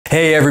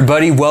Hey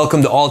everybody,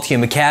 welcome to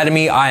Altium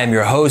Academy. I am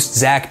your host,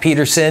 Zach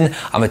Peterson.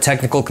 I'm a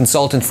technical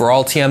consultant for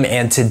Altium,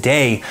 and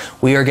today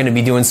we are going to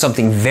be doing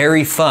something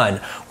very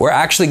fun. We're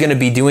actually going to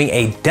be doing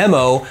a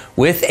demo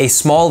with a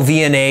small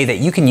VNA that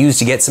you can use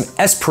to get some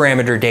S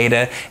parameter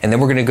data, and then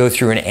we're going to go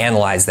through and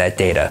analyze that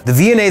data. The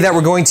VNA that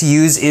we're going to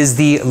use is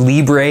the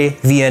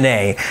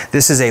LibreVNA.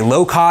 This is a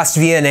low-cost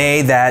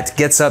VNA that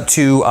gets up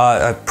to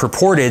a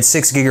purported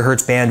 6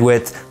 gigahertz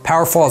bandwidth.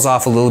 Power falls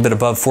off a little bit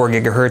above 4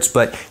 gigahertz,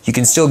 but you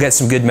can still get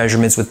some good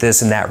measurements with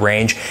this in that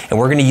range. And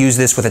we're going to use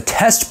this with a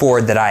test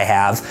board that I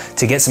have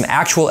to get some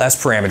actual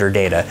S parameter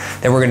data.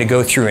 Then we're going to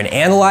go through and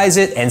analyze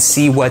it and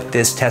see what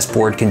this test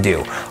board can do.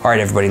 All right,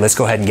 everybody, let's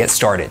go ahead and get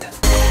started.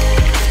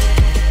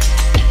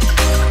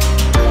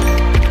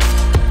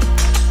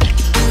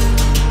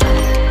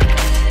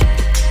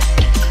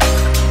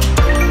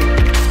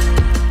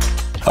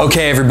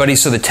 Okay everybody,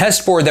 so the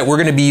test board that we're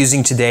going to be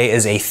using today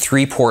is a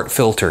 3-port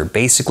filter.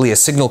 Basically a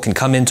signal can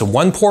come into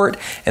one port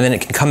and then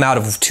it can come out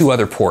of 2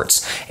 other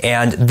ports.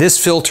 And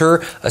this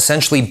filter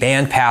essentially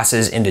band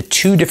passes into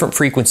 2 different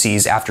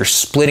frequencies after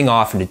splitting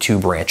off into 2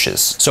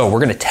 branches. So we're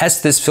going to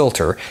test this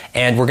filter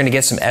and we're going to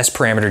get some S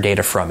parameter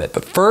data from it.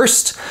 But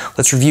first,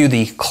 let's review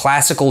the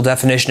classical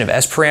definition of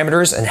S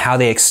parameters and how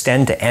they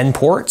extend to N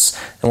ports.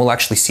 And we'll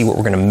actually see what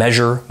we're going to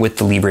measure with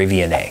the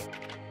LibreVNA.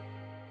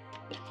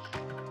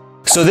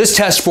 So this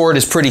test board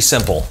is pretty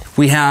simple.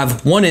 We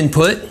have one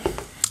input,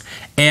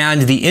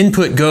 and the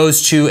input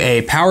goes to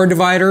a power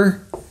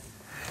divider,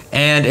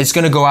 and it's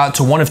going to go out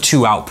to one of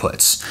 2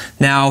 outputs.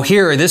 Now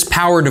here, this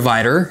power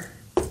divider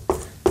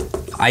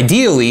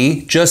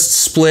ideally just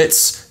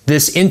splits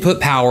this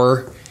input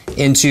power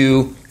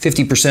into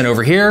 50%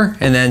 over here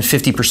and then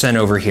 50%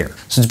 over here.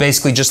 So it's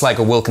basically just like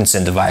a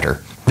Wilkinson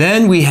divider.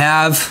 Then we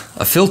have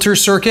a filter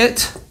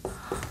circuit,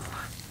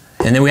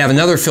 and then we have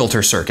another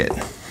filter circuit.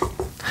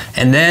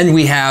 And then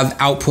we have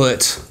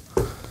output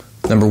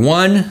number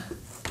 1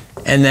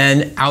 and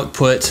then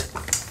output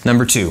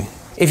number 2.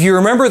 If you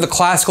remember the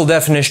classical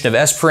definition of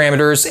S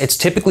parameters, it's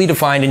typically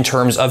defined in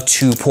terms of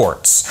 2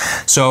 ports.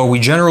 So we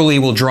generally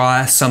will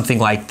draw something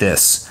like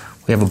this.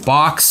 We have a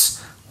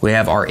box, we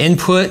have our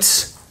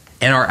inputs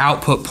and our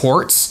output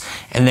ports,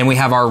 and then we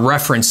have our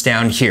reference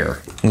down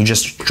here. We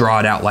just draw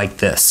it out like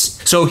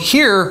this. So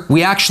here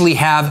we actually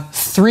have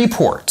 3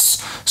 ports.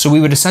 So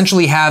we would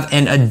essentially have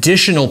an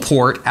additional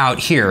port out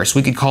here. So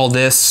we could call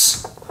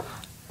this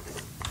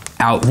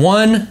out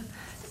 1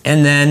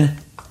 and then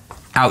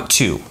out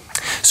 2.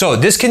 So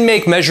this can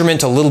make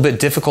measurement a little bit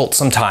difficult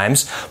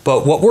sometimes,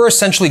 but what we're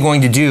essentially going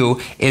to do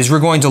is we're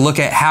going to look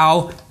at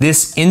how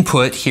this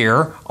input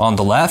here on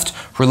the left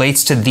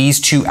relates to these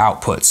 2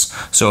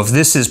 outputs. So if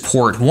this is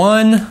port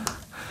 1,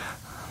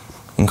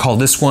 we can call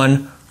this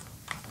one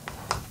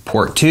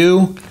port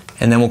 2,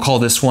 and then we'll call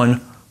this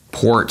one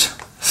port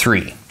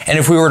 3. And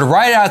if we were to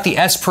write out the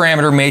S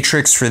parameter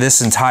matrix for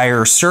this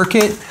entire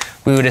circuit,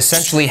 we would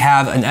essentially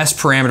have an S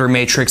parameter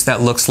matrix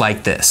that looks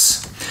like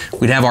this.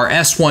 We'd have our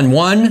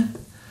S11,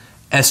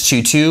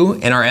 S22,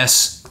 and our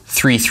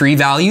S33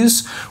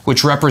 values,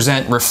 which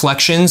represent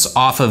reflections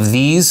off of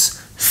these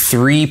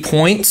 3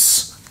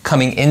 points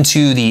coming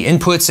into the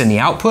inputs and the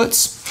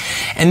outputs.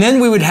 And then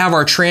we would have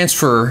our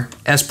transfer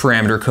S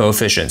parameter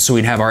coefficient. So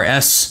we'd have our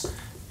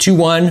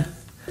S21,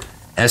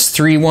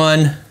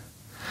 S31,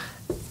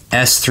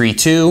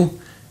 S32,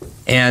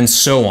 and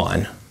so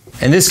on.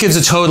 And this gives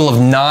a total of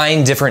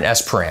 9 different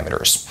S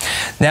parameters.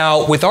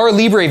 Now, with our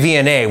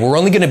LibreVNA, we're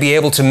only going to be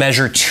able to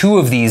measure 2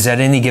 of these at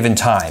any given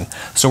time.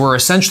 So we're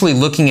essentially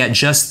looking at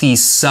just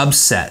these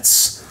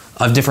subsets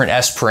of different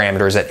S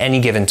parameters at any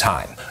given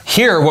time.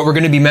 Here, what we're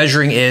going to be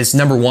measuring is,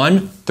 number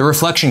 1, the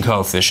reflection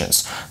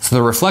coefficients. So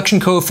the reflection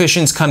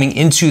coefficients coming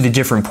into the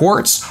different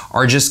ports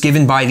are just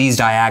given by these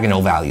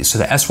diagonal values. So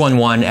the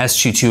S11,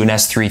 S22, and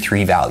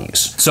S33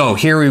 values. So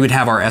here we would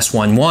have our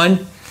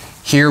S11,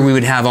 here we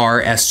would have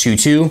our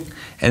S22,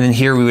 and then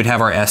here we would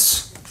have our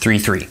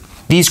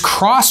S33. These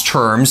cross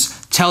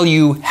terms tell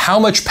you how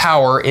much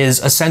power is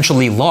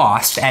essentially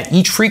lost at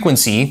each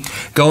frequency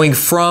going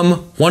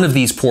from one of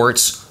these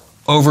ports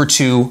over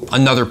to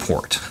another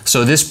port.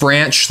 So this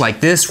branch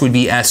like this would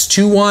be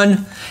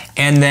S21,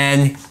 and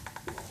then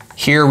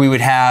here we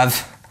would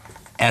have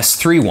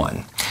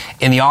S31.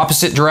 In the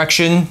opposite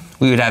direction,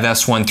 we would have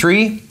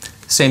S13.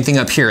 Same thing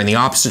up here. In the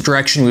opposite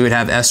direction, we would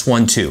have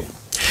S12.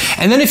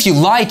 And then if you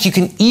like, you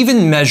can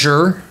even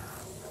measure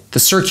the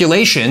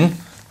circulation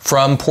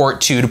from port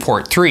 2 to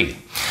port 3.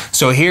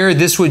 So here,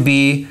 this would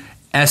be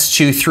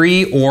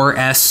S23 or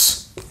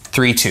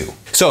S32.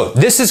 So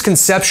this is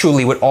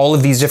conceptually what all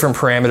of these different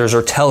parameters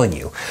are telling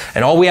you.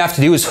 And all we have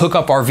to do is hook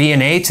up our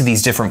VNA to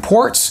these different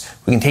ports.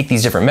 We can take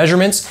these different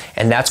measurements,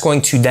 and that's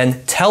going to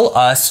then tell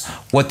us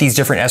what these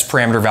different S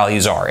parameter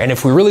values are. And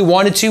if we really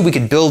wanted to, we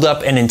could build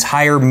up an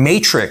entire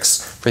matrix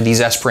for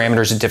these S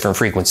parameters at different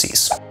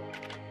frequencies.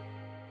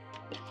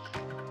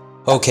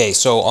 Okay,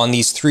 so on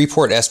these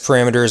 3-port S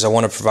parameters, I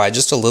want to provide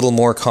just a little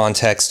more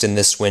context in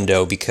this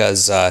window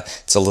because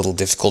it's a little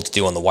difficult to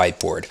do on the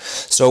whiteboard.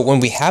 So when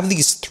we have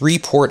these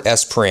 3-port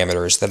S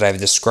parameters that I've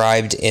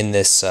described in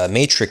this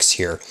matrix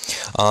here,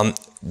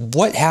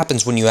 what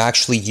happens when you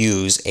actually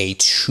use a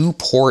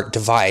 2-port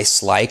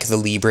device like the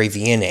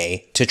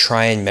LibreVNA to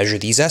try and measure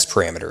these S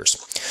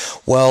parameters?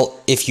 Well,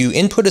 if you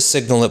input a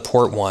signal at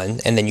port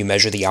 1 and then you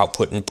measure the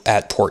output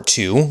at port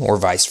 2 or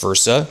vice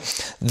versa,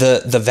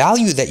 the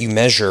value that you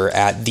measure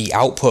at the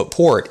output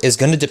port is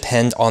going to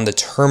depend on the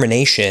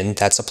termination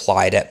that's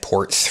applied at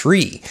port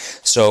 3.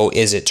 So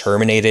is it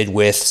terminated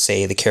with,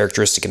 say, the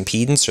characteristic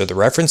impedance or the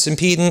reference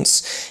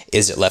impedance?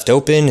 Is it left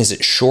open? Is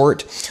it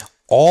short?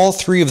 All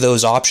 3 of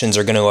those options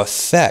are going to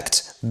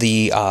affect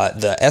the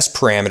S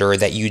parameter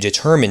that you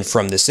determine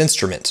from this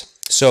instrument.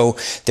 So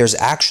there's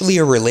actually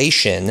a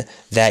relation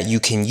that you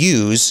can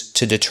use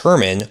to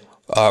determine,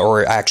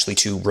 or actually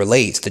to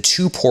relate the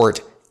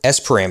 2-port S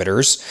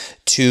parameters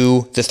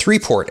to the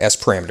 3-port S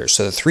parameters.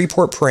 So the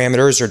 3-port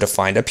parameters are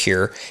defined up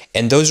here,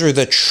 and those are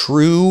the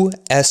true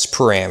S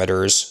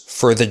parameters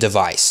for the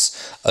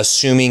device,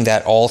 assuming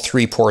that all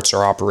 3 ports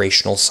are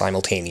operational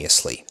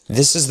simultaneously.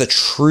 This is the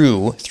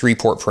true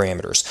 3-port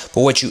parameters.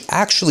 But what you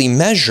actually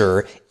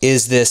measure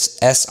is this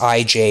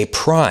Sij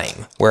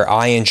prime, where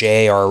I and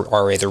j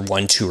are either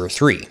 1, 2, or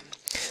 3.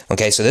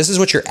 Okay, so this is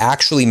what you're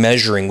actually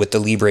measuring with the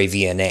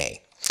LibreVNA.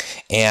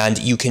 And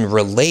you can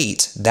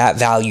relate that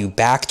value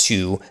back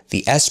to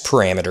the S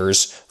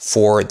parameters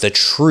for the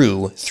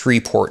true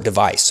 3-port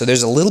device. So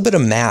there's a little bit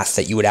of math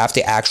that you would have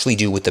to actually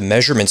do with the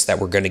measurements that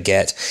we're going to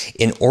get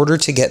in order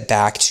to get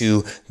back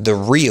to the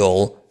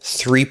real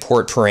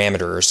 3-port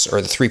parameters,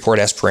 or the 3-port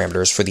S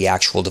parameters for the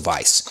actual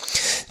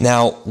device.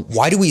 Now,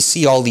 why do we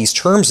see all these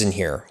terms in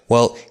here?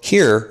 Well,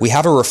 here we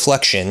have a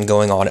reflection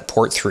going on at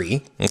port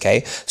 3,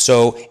 okay?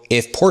 So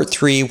if port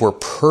 3 were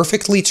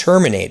perfectly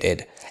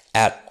terminated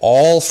at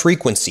all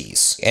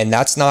frequencies, and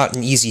that's not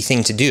an easy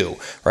thing to do,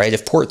 right?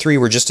 If port 3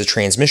 were just a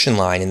transmission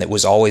line and it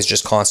was always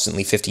just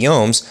constantly 50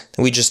 ohms,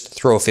 then we just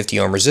throw a 50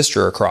 ohm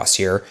resistor across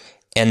here,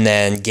 and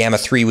then gamma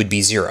 3 would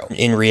be 0.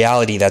 In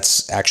reality,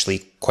 that's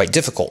actually quite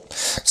difficult.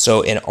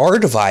 So in our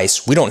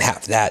device, we don't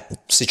have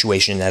that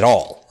situation at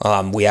all.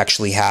 We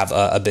actually have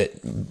a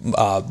bit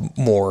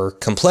more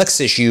complex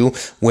issue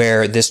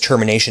where this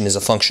termination is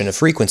a function of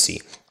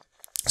frequency.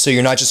 So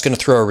you're not just going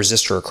to throw a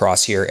resistor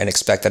across here and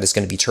expect that it's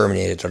going to be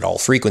terminated at all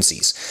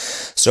frequencies.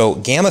 So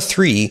gamma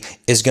 3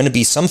 is going to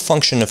be some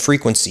function of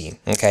frequency,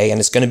 okay, and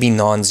it's going to be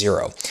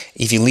non-zero.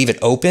 If you leave it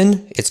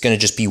open, it's going to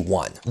just be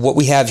 1. What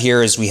we have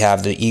here is we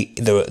have the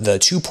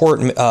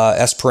 2-port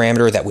S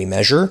parameter that we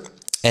measure,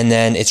 and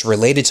then it's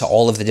related to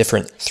all of the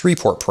different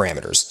 3-port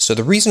parameters. So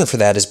the reason for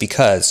that is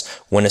because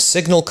when a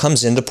signal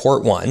comes into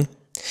port 1,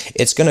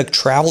 it's going to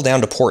travel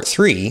down to port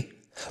 3,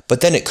 but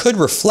then it could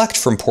reflect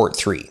from port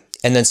 3.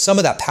 And then some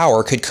of that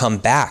power could come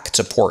back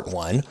to port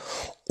 1,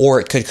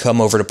 or it could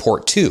come over to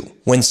port 2.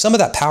 When some of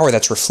that power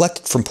that's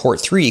reflected from port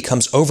 3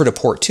 comes over to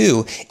port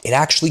 2, it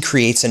actually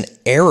creates an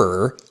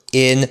error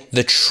in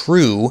the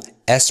true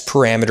S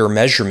parameter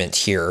measurement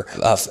here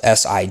of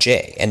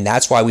Sij. And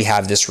that's why we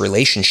have this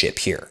relationship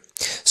here.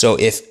 So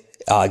if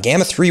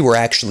gamma 3 were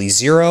actually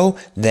 0,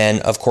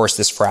 then of course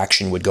this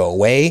fraction would go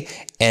away,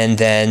 and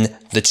then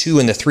the 2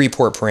 and the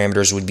 3-port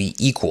parameters would be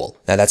equal.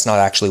 Now that's not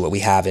actually what we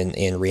have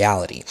in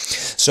reality.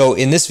 So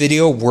in this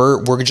video,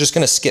 we're just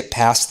going to skip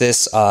past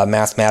this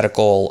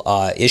mathematical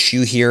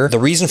issue here. The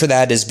reason for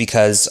that is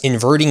because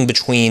inverting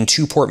between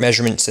 2-port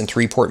measurements and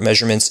 3-port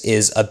measurements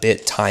is a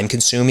bit time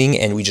consuming,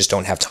 and we just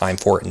don't have time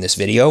for it in this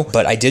video.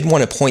 But I did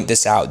want to point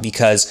this out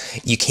because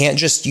you can't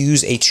just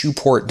use a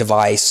 2-port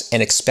device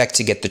and expect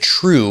to get the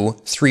true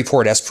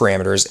 3-port S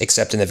parameters,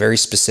 except in a very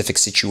specific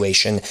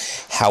situation.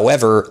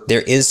 However,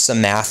 there is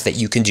some math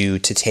that you can do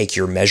to take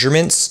your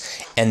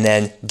measurements and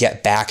then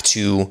get back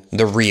to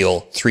the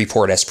real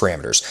 3-port S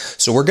parameters.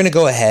 So we're going to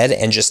go ahead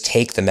and just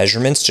take the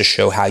measurements to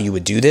show how you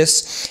would do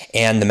this,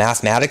 and the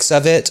mathematics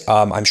of it.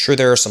 I'm sure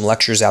there are some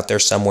lectures out there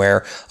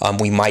somewhere.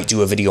 We might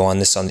do a video on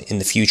this in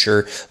the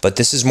future, but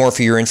this is more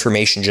for your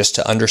information just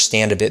to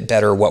understand a bit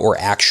better what we're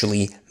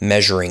actually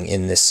measuring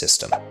in this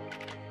system.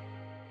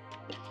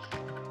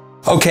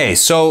 Okay,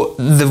 so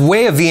the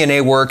way a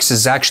VNA works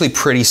is actually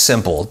pretty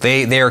simple.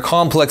 They are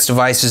complex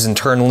devices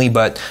internally,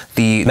 but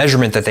the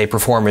measurement that they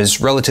perform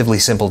is relatively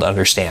simple to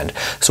understand.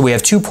 So we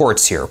have 2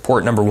 ports here,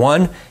 port number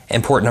 1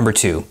 and port number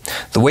 2.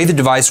 The way the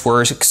device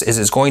works is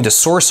it's going to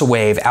source a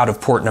wave out of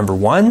port number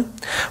 1.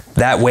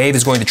 That wave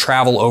is going to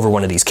travel over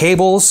one of these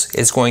cables.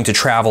 It's going to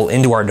travel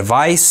into our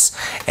device,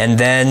 and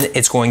then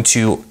it's going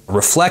to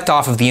reflect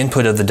off of the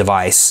input of the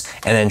device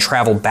and then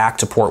travel back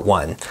to port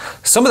 1.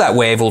 Some of that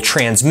wave will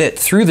transmit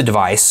through the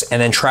device and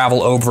then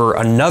travel over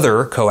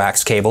another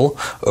coax cable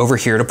over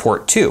here to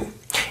port 2.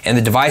 And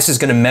the device is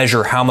going to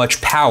measure how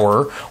much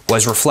power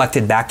was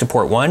reflected back to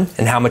port 1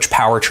 and how much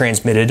power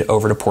transmitted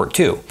over to port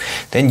 2.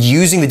 Then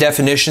using the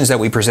definitions that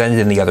we presented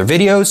in the other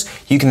videos,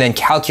 you can then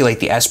calculate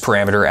the S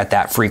parameter at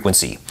that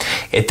frequency.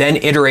 It then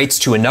iterates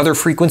to another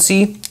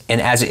frequency,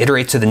 and as it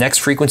iterates to the next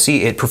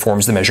frequency, it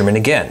performs the measurement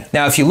again.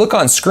 Now, if you look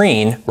on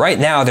screen, right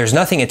now there's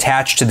nothing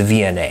attached to the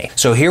VNA.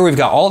 So here we've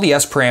got all the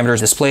S parameters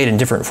displayed in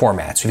different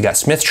formats. We've got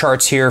Smith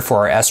charts here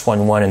for our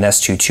S11 and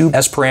S22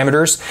 S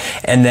parameters,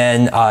 and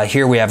then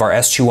here we have our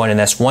S21 and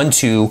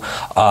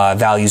S12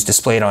 values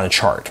displayed on a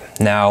chart.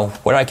 Now,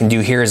 what I can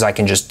do here is I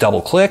can just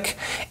double click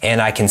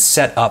and I can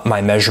set up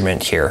my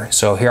measurement here.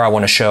 So here I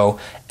want to show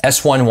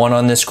S11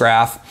 on this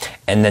graph,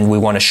 and then we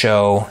want to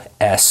show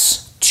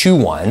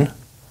S21,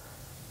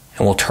 and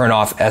we'll turn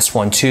off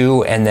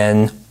S12, and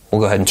then we'll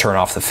go ahead and turn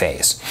off the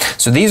phase.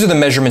 So these are the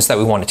measurements that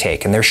we want to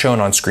take, and they're shown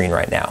on screen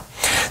right now.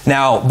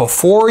 Now,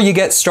 before you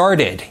get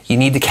started, you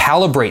need to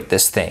calibrate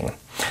this thing.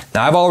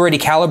 Now, I've already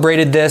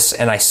calibrated this,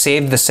 and I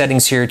saved the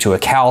settings here to a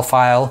cal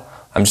file.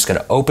 I'm just going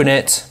to open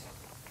it,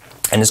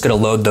 and it's going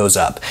to load those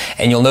up.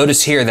 And you'll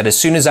notice here that as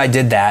soon as I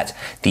did that,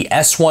 the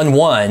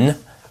S11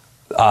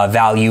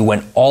 value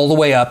went all the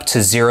way up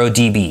to 0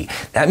 dB.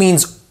 That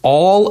means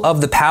all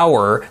of the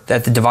power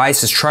that the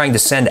device is trying to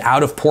send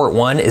out of port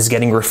 1 is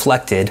getting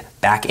reflected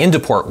back into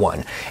port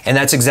 1. And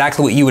that's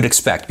exactly what you would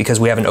expect because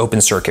we have an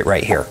open circuit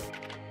right here.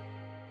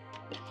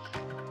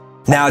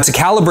 Now, to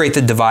calibrate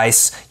the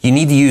device, you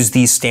need to use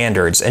these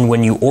standards, and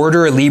when you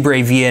order a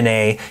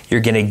LibreVNA,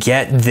 you're going to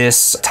get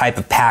this type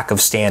of pack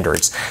of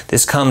standards.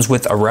 This comes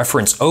with a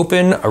reference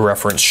open, a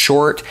reference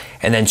short,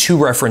 and then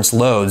 2 reference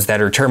loads that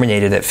are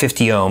terminated at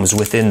 50 ohms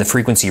within the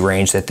frequency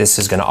range that this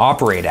is going to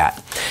operate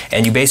at.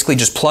 And you basically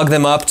just plug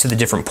them up to the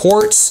different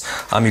ports.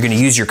 You're going to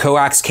use your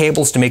coax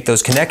cables to make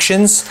those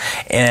connections,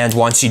 and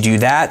once you do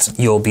that,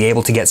 you'll be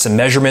able to get some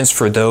measurements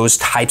for those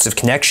types of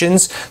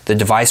connections. The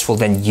device will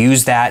then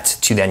use that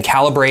to then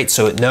calibrate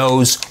so it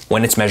knows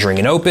when it's measuring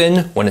an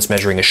open, when it's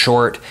measuring a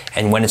short,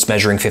 and when it's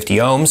measuring 50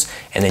 ohms.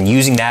 And then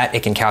using that,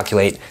 it can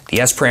calculate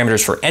the S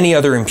parameters for any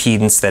other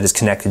impedance that is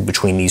connected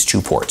between these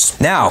 2 ports.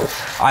 Now,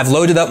 I've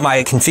loaded up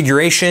my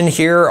configuration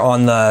here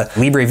on the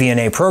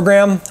LibreVNA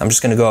program. I'm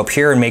just going to go up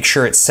here and make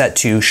sure it's set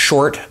to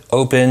short,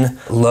 open,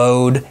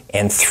 load,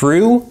 and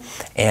through.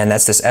 And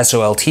that's this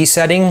SOLT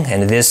setting,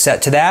 and it is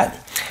set to that.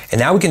 And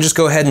now we can just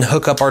go ahead and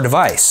hook up our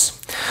device.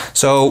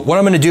 So what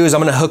I'm going to do is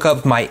I'm going to hook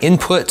up my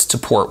input to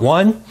port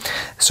 1.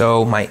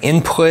 So my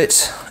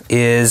input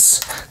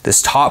is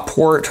this top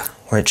port,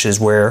 which is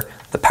where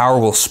the power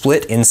will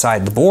split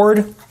inside the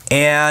board.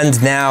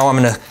 And now I'm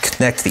going to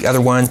connect the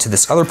other one to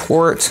this other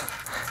port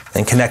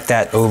and connect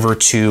that over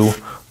to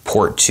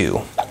port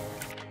 2.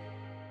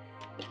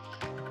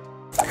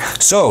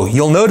 So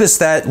you'll notice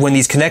that when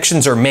these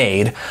connections are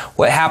made,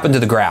 what happened to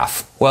the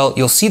graph? Well,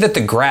 you'll see that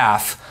the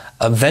graph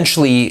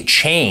eventually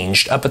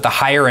changed up at the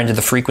higher end of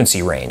the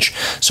frequency range.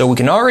 So we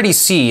can already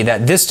see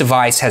that this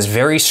device has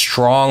very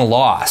strong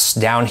loss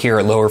down here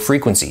at lower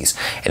frequencies.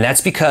 And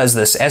that's because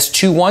this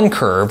S21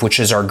 curve,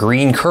 which is our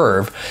green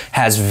curve,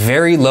 has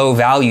very low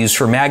values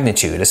for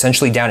magnitude,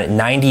 essentially down at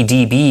 90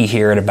 dB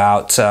here at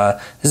about,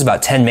 this is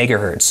about 10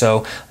 megahertz.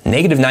 So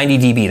negative 90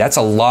 dB, that's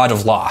a lot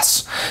of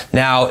loss.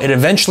 Now it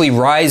eventually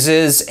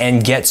rises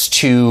and gets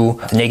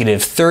to the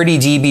negative 30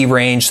 dB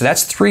range. So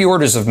that's 3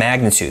 orders of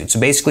magnitude. So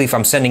basically if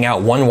I'm sending out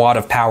 1 watt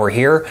of power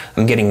here,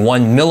 I'm getting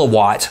 1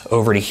 milliwatt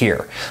over to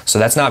here. So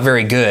that's not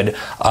very good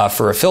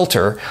for a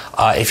filter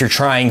if you're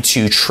trying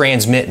to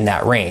transmit in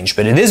that range.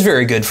 But it is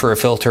very good for a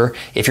filter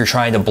if you're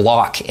trying to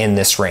block in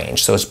this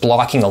range. So it's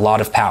blocking a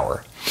lot of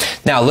power.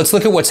 Now let's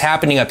look at what's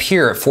happening up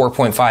here at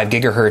 4.5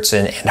 gigahertz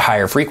and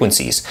higher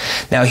frequencies.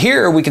 Now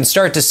here we can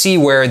start to see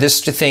where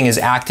this thing is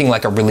acting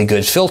like a really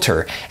good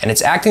filter. And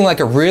it's acting like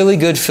a really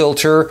good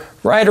filter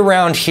right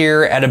around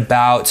here at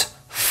about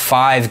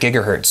 5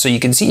 gigahertz. So you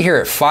can see here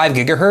at 5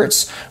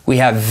 gigahertz, we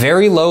have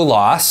very low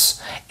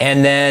loss,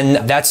 and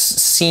then that's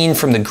seen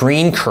from the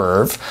green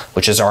curve,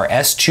 which is our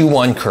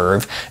S21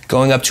 curve,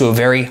 going up to a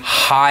very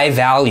high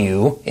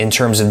value in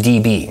terms of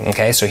dB.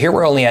 Okay, so here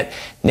we're only at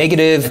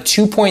negative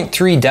 2.3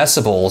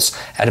 decibels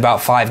at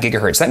about 5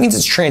 gigahertz. That means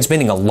it's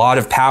transmitting a lot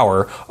of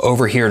power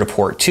over here to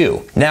port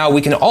 2. Now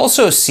we can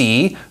also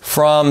see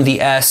from the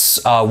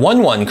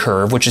S11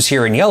 curve, which is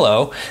here in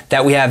yellow,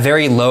 that we have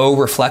very low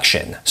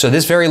reflection. So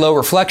this very low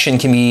reflection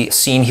can be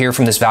seen here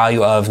from this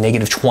value of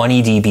negative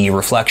 20 dB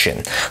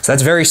reflection. So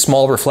that's very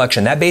small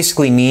reflection. That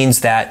basically means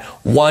that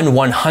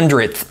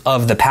 1/100th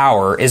of the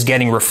power is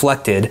getting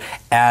reflected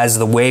as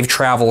the wave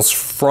travels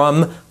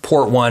from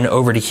port 1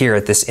 over to here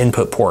at this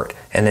input port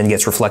and then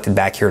gets reflected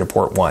back here to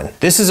port 1.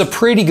 This is a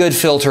pretty good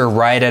filter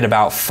right at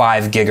about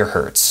 5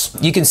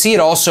 gigahertz. You can see it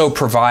also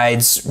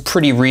provides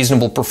pretty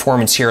reasonable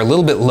performance here, a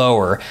little bit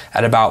lower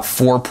at about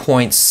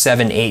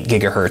 4.78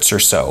 gigahertz or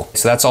so.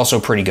 So that's also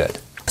pretty good.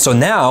 So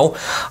now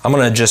I'm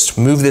going to just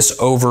move this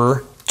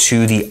over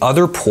to the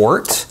other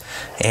port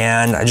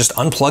and I just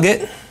unplug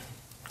it.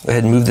 Go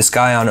ahead and move this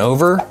guy on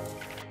over.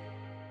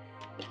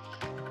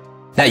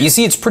 Now you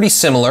see it's pretty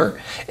similar,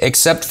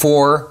 except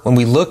for when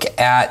we look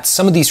at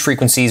some of these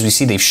frequencies, we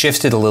see they've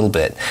shifted a little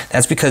bit.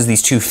 That's because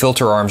these two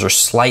filter arms are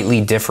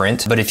slightly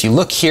different. But if you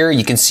look here,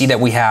 you can see that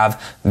we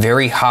have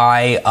very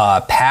high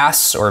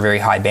pass or very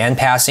high band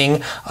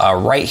passing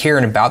right here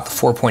in about the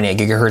 4.8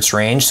 gigahertz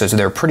range. So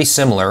they're pretty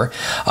similar.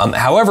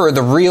 However,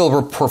 the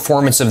real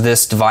performance of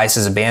this device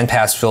as a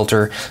bandpass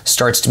filter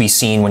starts to be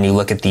seen when you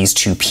look at these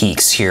two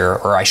peaks here,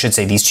 or I should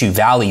say these two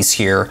valleys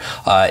here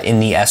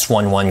in the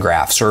S11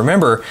 graph. So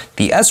remember,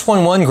 the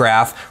S11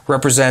 graph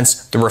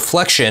represents the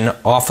reflection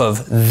off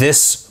of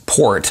this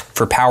port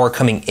for power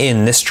coming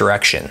in this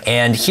direction.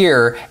 And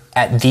here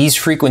at these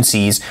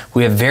frequencies,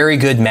 we have very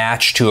good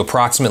match to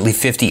approximately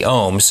 50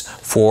 ohms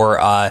for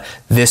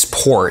this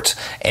port.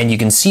 And you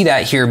can see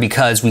that here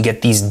because we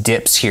get these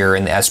dips here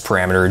in the S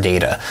parameter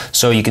data.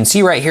 So you can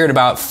see right here at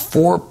about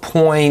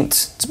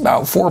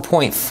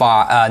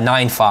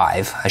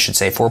 4.95, I should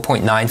say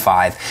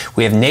 4.95,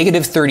 we have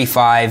negative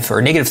 35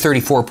 or negative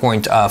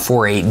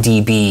 34.48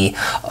 dB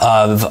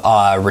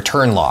of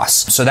return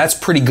loss. So that's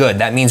pretty good.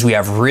 That means we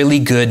have really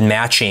good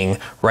matching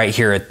right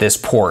here at this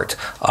port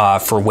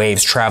for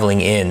waves traveling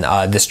in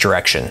this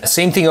direction.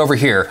 Same thing over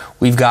here.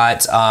 We've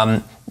got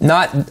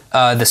not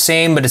the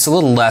same, but it's a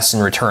little less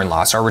in return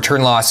loss. Our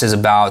return loss is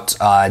about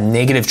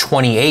negative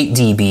 28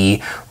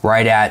 dB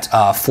right at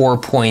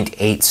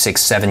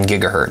 4.867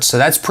 gigahertz. So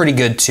that's pretty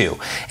good too.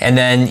 And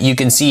then you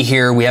can see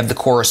here we have the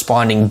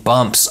corresponding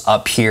bumps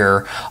up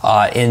here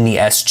in the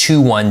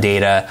S21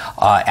 data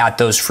at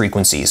those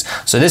frequencies.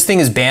 So this thing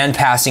is band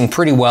passing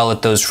pretty well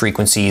at those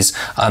frequencies.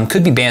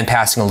 Could be band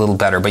passing a little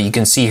better, but you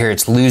can see here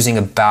it's losing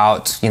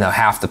about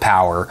half the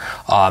power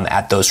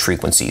at those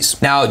frequencies.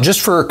 Now,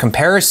 just for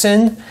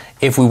comparison,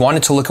 if we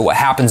wanted to look at what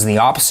happens in the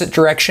opposite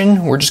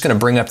direction, we're just going to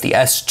bring up the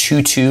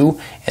S22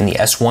 and the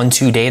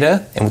S12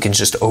 data, and we can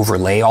just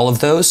overlay all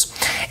of those.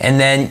 And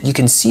then you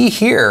can see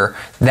here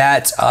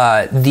that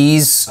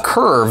these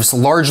curves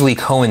largely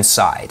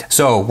coincide.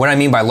 So what I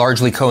mean by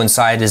largely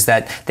coincide is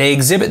that they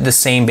exhibit the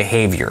same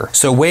behavior.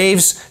 So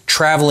waves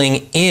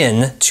traveling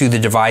in to the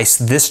device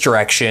this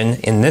direction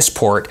in this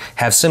port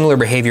have similar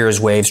behavior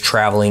as waves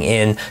traveling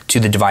in to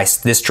the device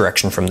this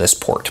direction from this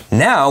port.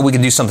 Now we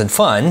can do something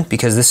fun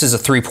because this is a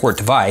 3-port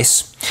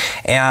device,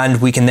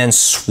 and we can then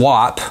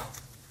swap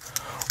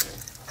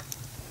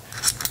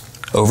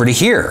over to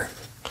here.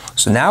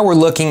 So now we're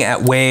looking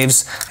at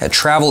waves that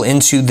travel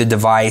into the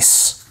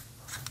device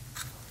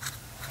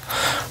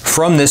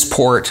from this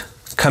port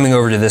coming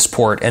over to this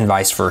port and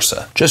vice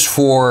versa. Just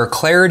for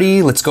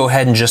clarity, let's go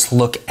ahead and just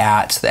look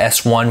at the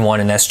S11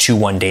 and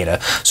S21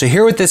 data. So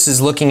here what this is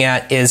looking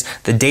at is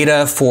the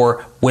data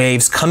for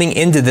waves coming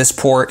into this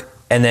port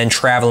and then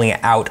traveling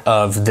out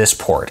of this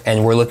port.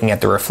 And we're looking at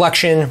the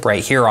reflection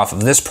right here off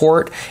of this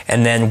port,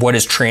 and then what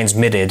is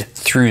transmitted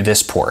through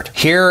this port.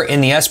 Here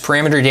in the S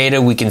parameter data,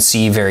 we can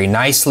see very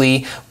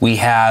nicely, we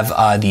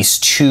have these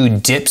two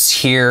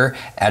dips here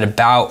at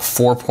about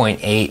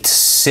 4.86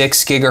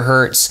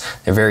 gigahertz.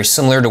 They're very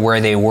similar to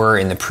where they were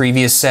in the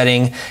previous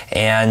setting.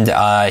 And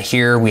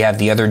here we have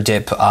the other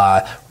dip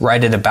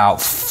right at about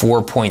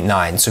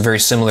 4.9. So very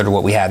similar to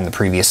what we had in the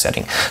previous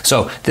setting.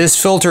 So this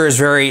filter is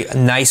very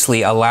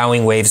nicely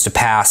allowing waves to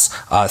pass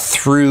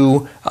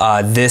through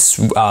this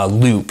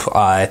loop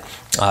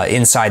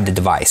inside the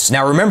device.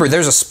 Now remember,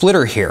 there's a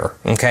splitter here,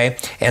 okay?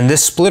 And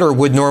this splitter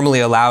would normally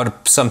allow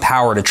some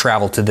power to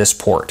travel to this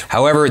port.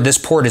 However, this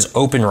port is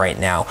open right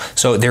now,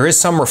 so there is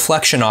some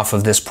reflection off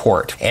of this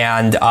port.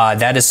 And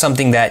that is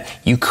something that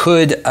you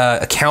could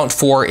account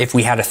for if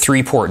we had a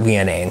 3-port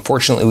VNA.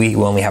 Unfortunately, we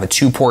only have a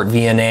 2-port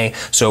VNA,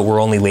 so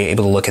we're only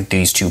able to look at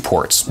these 2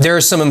 ports. There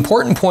are some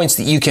important points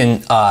that you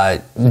can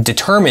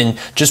determine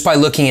just by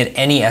looking at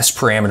any S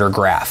parameter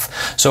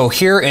graph. So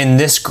here in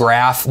this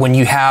graph, when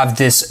you have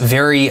this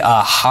very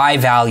high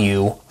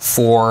value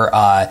for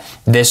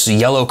this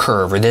yellow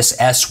curve or this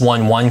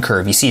S11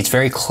 curve, you see it's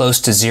very close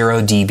to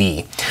 0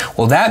 dB.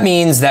 Well, that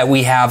means that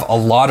we have a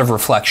lot of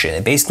reflection.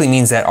 It basically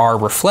means that our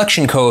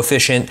reflection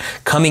coefficient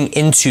coming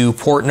into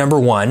port number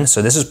 1,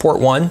 so this is port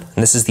 1 and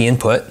this is the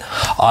input,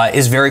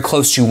 is very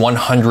close to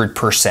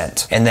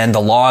 100%. And then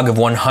the log of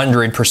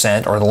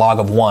 100% or the log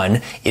of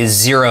 1 is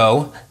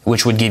 0,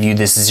 which would give you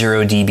this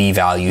 0 dB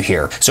value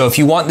here. So if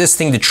you want this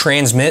thing to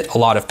transmit a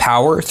lot of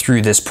power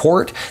through this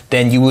port,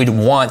 then you would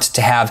want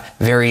to have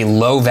very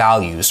low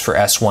values for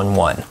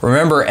S11.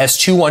 Remember,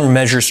 S21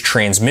 measures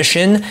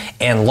transmission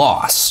and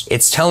loss.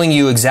 It's telling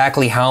you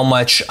exactly how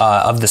much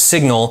of the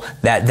signal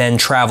that then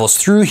travels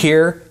through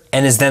here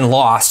and is then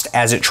lost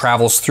as it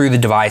travels through the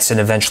device and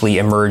eventually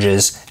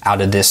emerges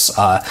out of this,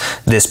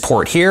 this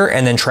port here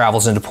and then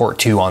travels into port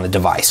 2 on the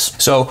device.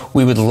 So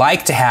we would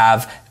like to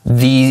have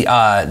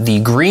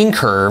the green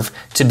curve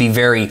to be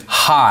very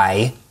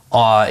high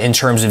in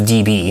terms of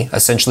dB,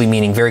 essentially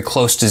meaning very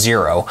close to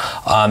zero,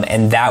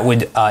 and that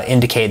would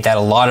indicate that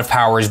a lot of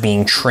power is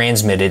being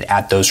transmitted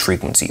at those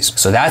frequencies.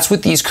 So that's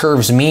what these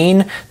curves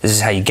mean. This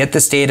is how you get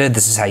this data,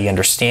 this is how you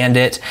understand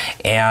it,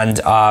 and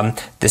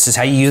this is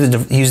how you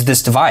use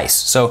this device.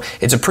 So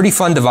it's a pretty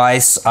fun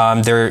device.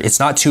 It's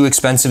not too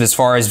expensive as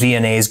far as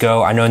VNAs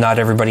go. I know not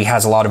everybody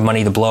has a lot of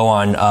money to blow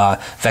on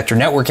vector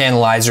network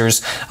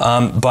analyzers,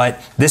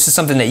 but this is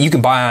something that you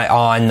can buy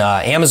on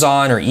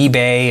Amazon or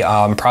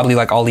eBay, probably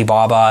like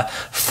Alibaba,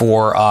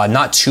 for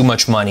not too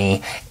much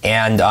money,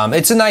 and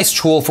it's a nice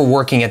tool for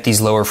working at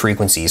these lower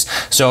frequencies.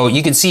 So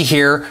you can see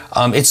here,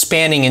 it's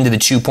spanning into the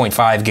 2.5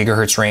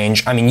 gigahertz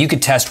range. I mean, you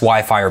could test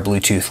Wi-Fi or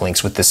Bluetooth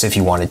links with this if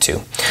you wanted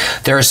to.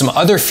 There are some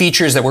other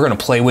features that we're going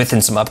to play with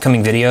in some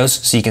upcoming videos.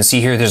 So you can see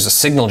here there's a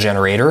signal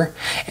generator,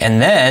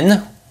 and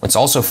then what's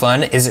also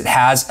fun is it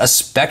has a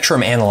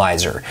spectrum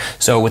analyzer.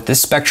 So with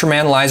this spectrum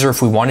analyzer,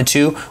 if we wanted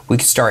to, we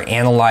could start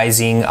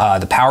analyzing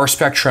the power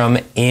spectrum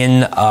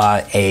in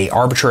a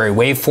arbitrary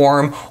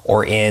waveform,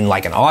 or in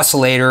like an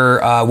oscillator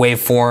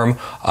waveform,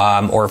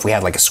 or if we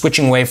had like a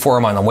switching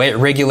waveform on a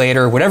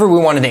regulator, whatever we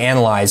wanted to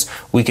analyze,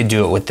 we could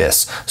do it with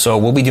this. So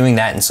we'll be doing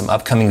that in some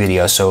upcoming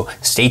videos, so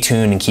stay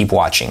tuned and keep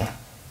watching.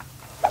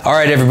 All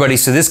right, everybody,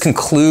 so this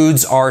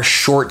concludes our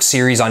short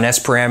series on S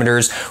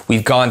parameters.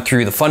 We've gone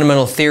through the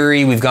fundamental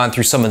theory, we've gone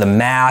through some of the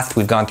math,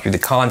 we've gone through the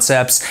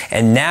concepts,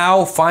 and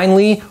now,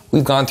 finally,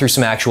 we've gone through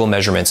some actual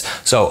measurements.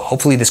 So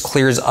hopefully this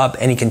clears up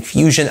any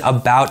confusion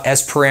about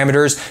S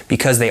parameters,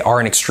 because they are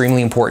an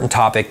extremely important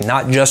topic,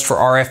 not just for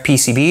RF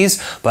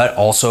PCBs, but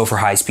also for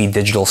high-speed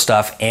digital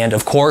stuff, and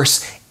of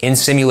course, in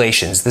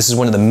simulations. This is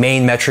one of the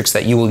main metrics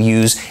that you will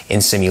use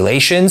in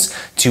simulations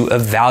to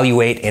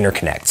evaluate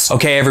interconnects.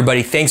 Okay,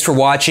 everybody, thanks for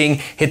watching.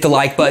 Hit the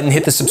like button,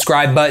 hit the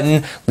subscribe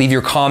button, leave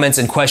your comments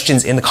and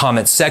questions in the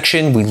comments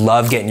section. We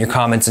love getting your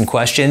comments and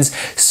questions.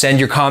 Send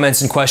your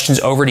comments and questions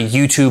over to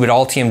YouTube at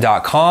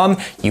altium.com.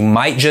 You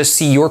might just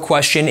see your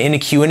question in a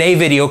Q&A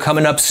video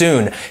coming up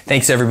soon.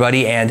 Thanks,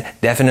 everybody, and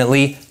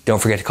definitely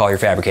don't forget to call your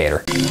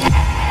fabricator.